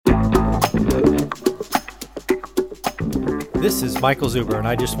This is Michael Zuber, and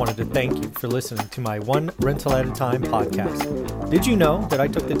I just wanted to thank you for listening to my One Rental at a Time podcast. Did you know that I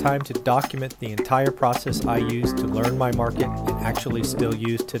took the time to document the entire process I used to learn my market and actually still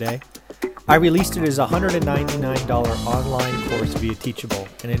use today? I released it as a $199 online course via Teachable,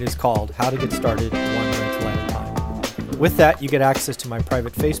 and it is called How to Get Started One Rental at a Time. With that, you get access to my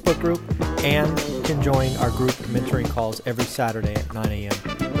private Facebook group and can join our group mentoring calls every Saturday at 9 a.m.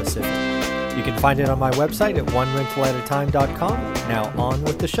 Pacific. You can find it on my website at onerentalatatime.com. Now on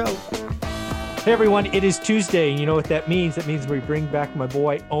with the show. Hey everyone, it is Tuesday, and you know what that means? That means we bring back my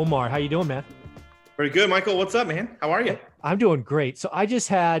boy Omar. How you doing, man? Pretty good, Michael. What's up, man? How are you? I'm doing great. So I just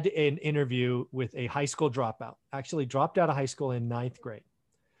had an interview with a high school dropout. Actually dropped out of high school in 9th grade.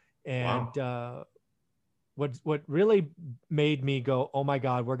 And Wow. What really made me go, oh my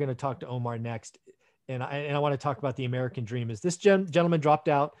God, we're going to talk to Omar next. And I want to talk about the American dream. Is this gentleman dropped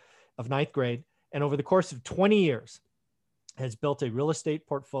out of 9th grade, and over the course of 20 years has built a real estate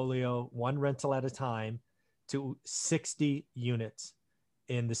portfolio, one rental at a time, to 60 units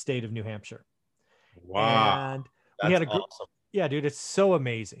in the state of New Hampshire. Wow. And That's we had a group. awesome. Yeah, dude, it's so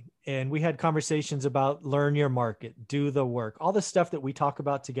amazing. And we had conversations about learn your market, do the work, all the stuff that we talk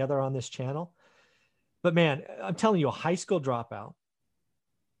about together on this channel. But man, I'm telling you, a high school dropout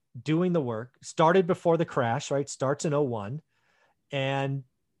doing the work, started before the crash, right? Starts in 01 and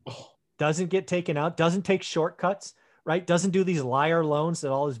doesn't get taken out, doesn't take shortcuts, right? Doesn't do these liar loans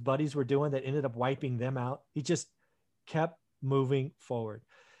that all his buddies were doing that ended up wiping them out. He just kept moving forward.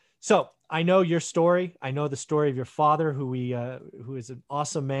 So I know your story. I know the story of your father, who is an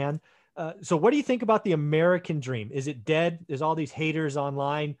awesome man. So what do you think about the American dream? Is it dead? There's all these haters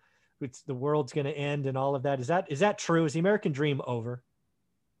online. The world's going to end and all of that. Is that true? Is the American dream over?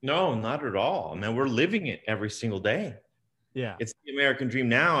 No, not at all. Man, we're living it every single day. Yeah. It's the American dream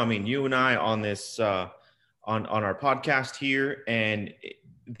now. I mean, you and I on this on our podcast here, and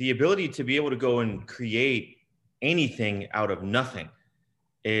the ability to be able to go and create anything out of nothing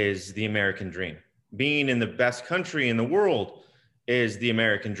is the American dream. Being in the best country in the world is the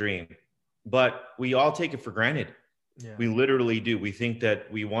American dream. But we all take it for granted. Yeah. We literally do. We think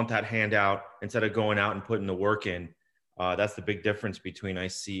that we want that handout instead of going out and putting the work in. That's the big difference between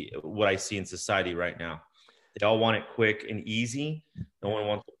what I see in society right now. They all want it quick and easy. No one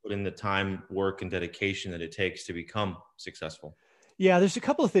wants to put in the time, work, and dedication that it takes to become successful. Yeah, there's a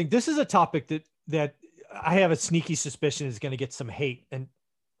couple of things. This is a topic that I have a sneaky suspicion is going to get some hate, and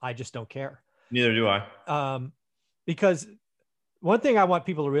I just don't care. Neither do I. Because one thing I want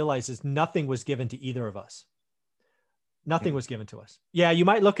people to realize is nothing was given to either of us. Nothing was given to us. Yeah, you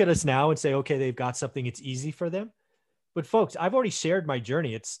might look at us now and say, okay, they've got something. It's easy for them. But folks, I've already shared my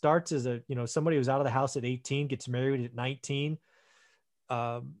journey. It starts as somebody who's out of the house at 18, gets married at 19,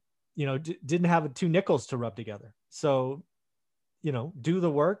 didn't have 2 nickels to rub together. So, do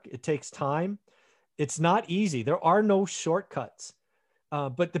the work. It takes time. It's not easy. There are no shortcuts.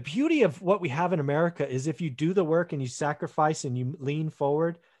 But the beauty of what we have in America is if you do the work and you sacrifice and you lean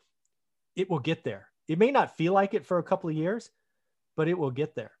forward, it will get there. It may not feel like it for a couple of years, but it will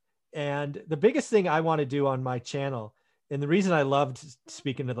get there. And the biggest thing I want to do on my channel, and the reason I loved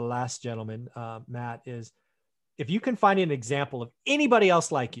speaking to the last gentleman, Matt, is if you can find an example of anybody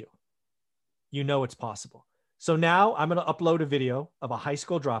else like you, it's possible. So now I'm going to upload a video of a high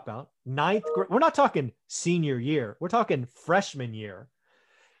school dropout, 9th grade. We're not talking senior year. We're talking freshman year.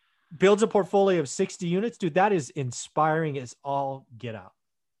 Builds a portfolio of 60 units. Dude, that is inspiring as all get out.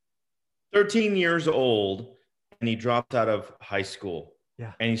 13 years old, and he dropped out of high school.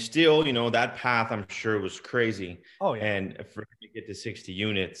 Yeah. And he still, that path, I'm sure, was crazy. Oh, yeah. And for him to get to 60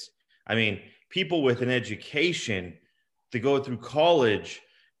 units, I mean, people with an education to go through college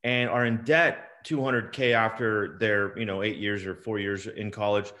and are in debt $200K after their, 8 years or 4 years in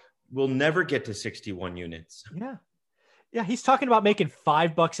college will never get to 61 units. Yeah. Yeah. He's talking about making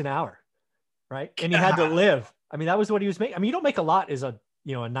 $5 an hour, right? And he had to live. I mean, that was what he was making. I mean, you don't make a lot as a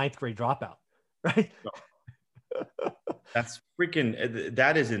 9th grade dropout, right? No.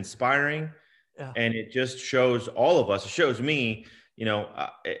 That is inspiring. Yeah. And it just shows all of us, it shows me,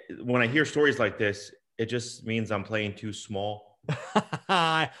 when I hear stories like this, it just means I'm playing too small.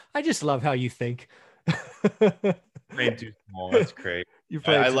 I just love how you think. Playing too small. That's great.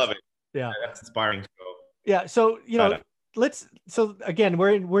 I love it. Yeah. That's inspiring. So, yeah. So, so again,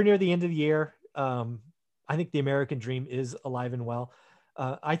 we're near the end of the year. I think the American dream is alive and well.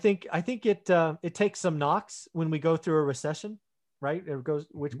 I think it takes some knocks when we go through a recession, right? It goes,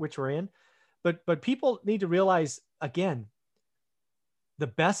 which we're in, but people need to realize, again, the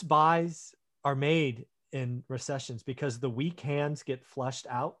best buys are made in recessions because the weak hands get flushed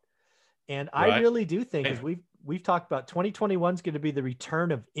out And I Right. really do think, as we've talked about, 2021 is going to be the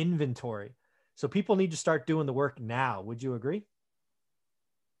return of inventory. So people need to start doing the work now. Would you agree?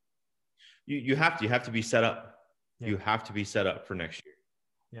 You have to be set up. Yeah. You have to be set up for next year.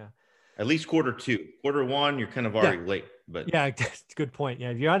 Yeah. At least quarter 2. Quarter 1, you're kind of already late. But yeah, good point.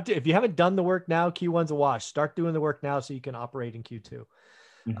 Yeah, if you haven't done the work now, Q1's a wash. Start doing the work now so you can operate in Q2.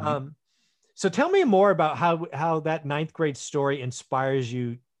 Mm-hmm. So tell me more about how that ninth grade story inspires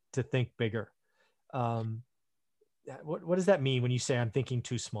you to think bigger. What does that mean when you say I'm thinking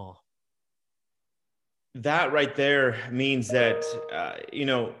too small? That right there means that,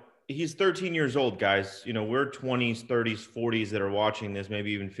 he's 13 years old, guys. We're 20s, 30s, 40s that are watching this,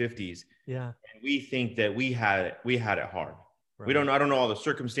 maybe even 50s. Yeah. And we think that we had it hard. Right. I don't know all the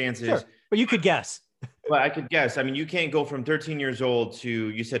circumstances. Sure, but you could guess. But I could guess. I mean, you can't go from 13 years old to,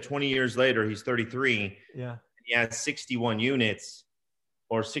 you said 20 years later, he's 33. Yeah. He has 61 units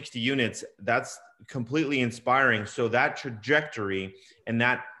or 60 units. That's completely inspiring. So that trajectory and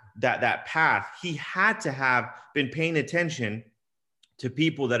that path, he had to have been paying attention to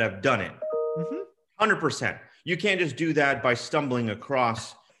people that have done it. 100%. You can't just do that by stumbling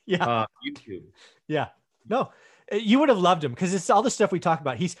across YouTube. Yeah. No, you would have loved him because it's all the stuff we talk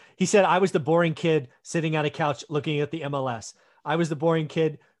about. He said, I was the boring kid sitting on a couch looking at the MLS. I was the boring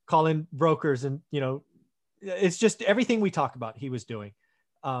kid calling brokers, and it's just everything we talk about he was doing.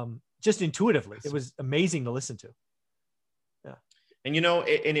 Just intuitively. It was amazing to listen to. Yeah. And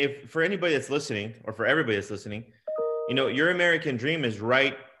and if for anybody that's listening, or for everybody that's listening, your American dream is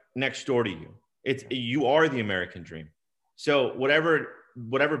right next door to you. You are the American dream. So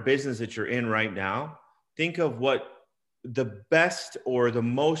whatever business that you're in right now, think of what the best or the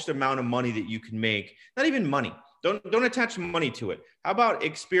most amount of money that you can make. Not even money. Don't attach money to it. How about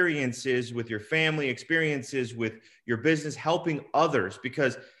experiences with your family, experiences with your business, helping others?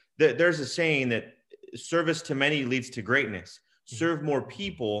 Because there's a saying that service to many leads to greatness. Serve more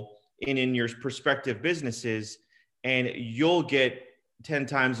people in your prospective businesses, and you'll get 10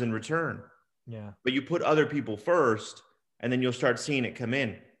 times in return. Yeah. But you put other people first, and then you'll start seeing it come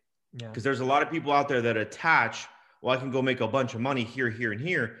in. Yeah. Because there's a lot of people out there that attach, well, I can go make a bunch of money here, here, and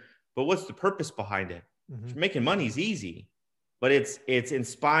here. But what's the purpose behind it? Making money is easy, but it's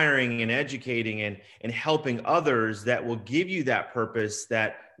inspiring and educating and helping others that will give you that purpose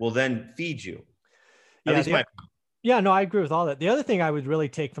that will then feed you. No, I agree with all that. The other thing I would really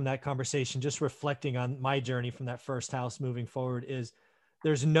take from that conversation, just reflecting on my journey from that first house moving forward, is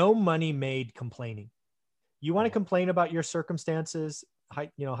there's no money made complaining. You want to complain about your circumstances, high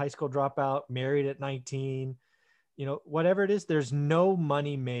school dropout, married at 19, whatever it is, there's no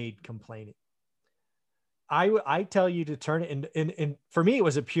money made complaining. I tell you to turn it and for me, it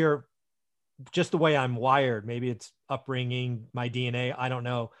was just the way I'm wired. Maybe it's upbringing, my DNA. I don't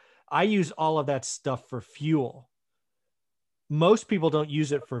know. I use all of that stuff for fuel. Most people don't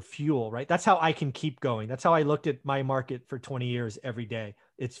use it for fuel, right? That's how I can keep going. That's how I looked at my market for 20 years every day.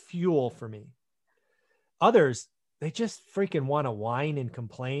 It's fuel for me. Others, they just freaking want to whine and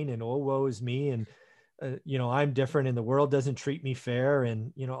complain and, oh, woe is me. And, I'm different and the world doesn't treat me fair.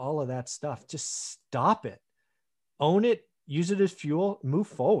 And, all of that stuff, just stop it, own it, use it as fuel, move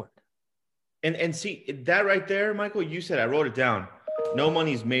forward. And see that right there, Michael, you said, I wrote it down. No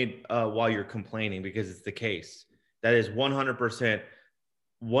money's made while you're complaining, because it's the case. That is 100%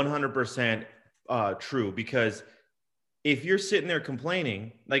 true. Because if you're sitting there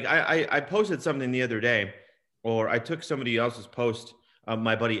complaining, like I posted something the other day, or I took somebody else's post,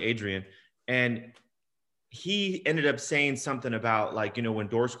 my buddy Adrian, and he ended up saying something about, like, when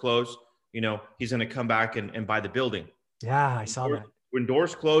doors close, he's going to come back and buy the building. Yeah, I saw that. When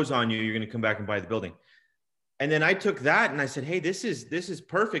doors close on you, you're going to come back and buy the building. And then I took that and I said, hey, this is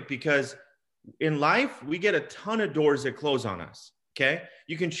perfect, because in life, we get a ton of doors that close on us. Okay.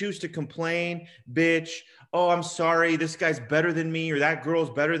 You can choose to complain, bitch. Oh, I'm sorry. This guy's better than me, or that girl's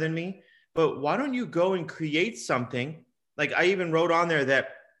better than me. But why don't you go and create something? Like, I even wrote on there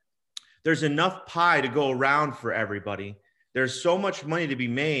that there's enough pie to go around for everybody. There's so much money to be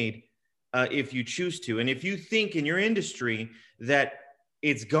made if you choose to. And if you think in your industry that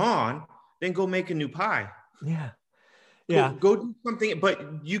it's gone, then go make a new pie. Yeah. Go do something,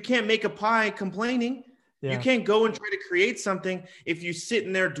 but you can't make a pie complaining. Yeah. You can't go and try to create something if you're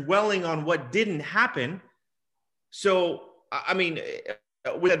sitting there dwelling on what didn't happen. So, I mean,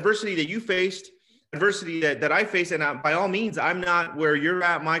 with adversity that you faced, adversity that I faced, and by all means, I'm not where you're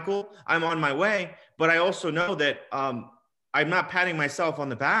at, Michael. I'm on my way, but I also know that I'm not patting myself on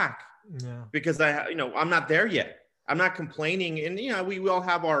the back because I'm not there yet. I'm not complaining, and we all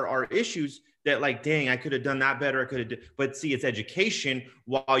have our issues, that like, dang, I could have done that better. I could have, but see, it's education.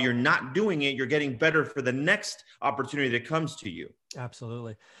 While you're not doing it, you're getting better for the next opportunity that comes to you.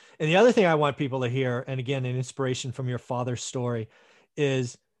 Absolutely. And the other thing I want people to hear, and again, an inspiration from your father's story,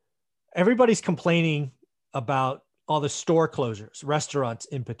 is everybody's complaining about all the store closures, restaurants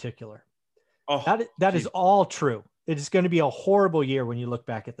in particular. Oh, That is all true. It is going to be a horrible year when you look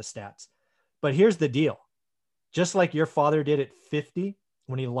back at the stats. But here's the deal. Just like your father did at 50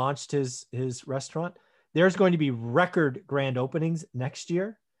 when he launched his restaurant, there's going to be record grand openings next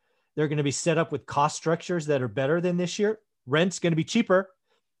year. They're going to be set up with cost structures that are better than this year. Rent's going to be cheaper.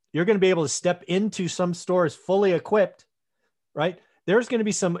 You're going to be able to step into some stores fully equipped, right? There's going to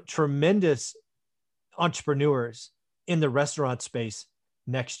be some tremendous entrepreneurs in the restaurant space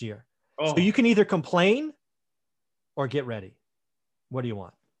next year. oh. So you can either complain or get ready. What do you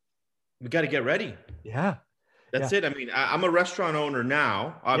want? We got to get ready. Yeah. That's it. I mean, I'm a restaurant owner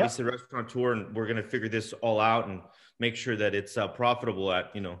now, obviously restaurateur, and we're going to figure this all out and make sure that it's profitable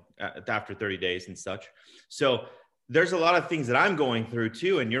after 30 days and such. So there's a lot of things that I'm going through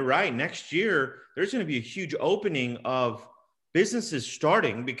too. And you're right. Next year, there's going to be a huge opening of businesses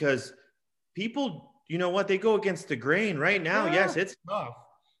starting because people, you know what, they go against the grain right now. Yeah. Yes, it's tough.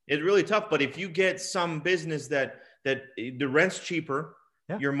 It's really tough. But if you get some business that the rent's cheaper,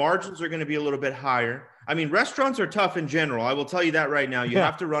 your margins are going to be a little bit higher. I mean, restaurants are tough in general. I will tell you that right now. You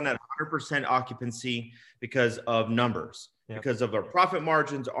have to run at 100% occupancy because of numbers, because of our profit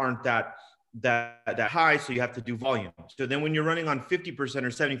margins aren't that high. So you have to do volume. So then when you're running on 50% or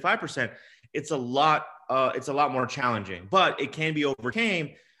 75%, it's a lot more challenging, but it can be overcome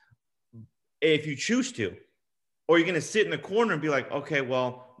if you choose to. Or you're going to sit in the corner and be like, okay,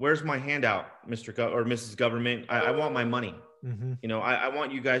 well, where's my handout, Mr. or Mrs. Government? I want my money. Mm-hmm. You know, I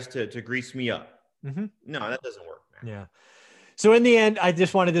want you guys to grease me up. Mm-hmm. No, that doesn't work, man. Yeah. So in the end, I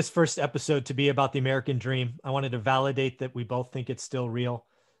just wanted this first episode to be about the American dream. I wanted to validate that we both think it's still real.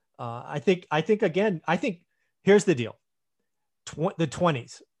 I think here's the deal. The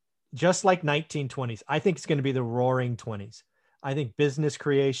 20s, just like 1920s, I think it's going to be the roaring 20s. I think business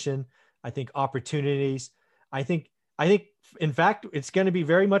creation, I think opportunities. I think, in fact, it's going to be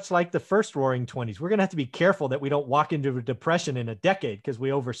very much like the first roaring 20s. We're going to have to be careful that we don't walk into a depression in a decade because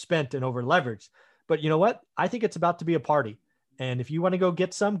we overspent and over leveraged. But you know what? I think it's about to be a party. And if you want to go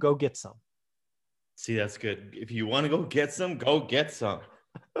get some, go get some. See, that's good. If you want to go get some, go get some.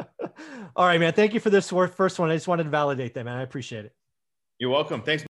 All right, man. Thank you for this first one. I just wanted to validate that, man. I appreciate it. You're welcome. Thanks.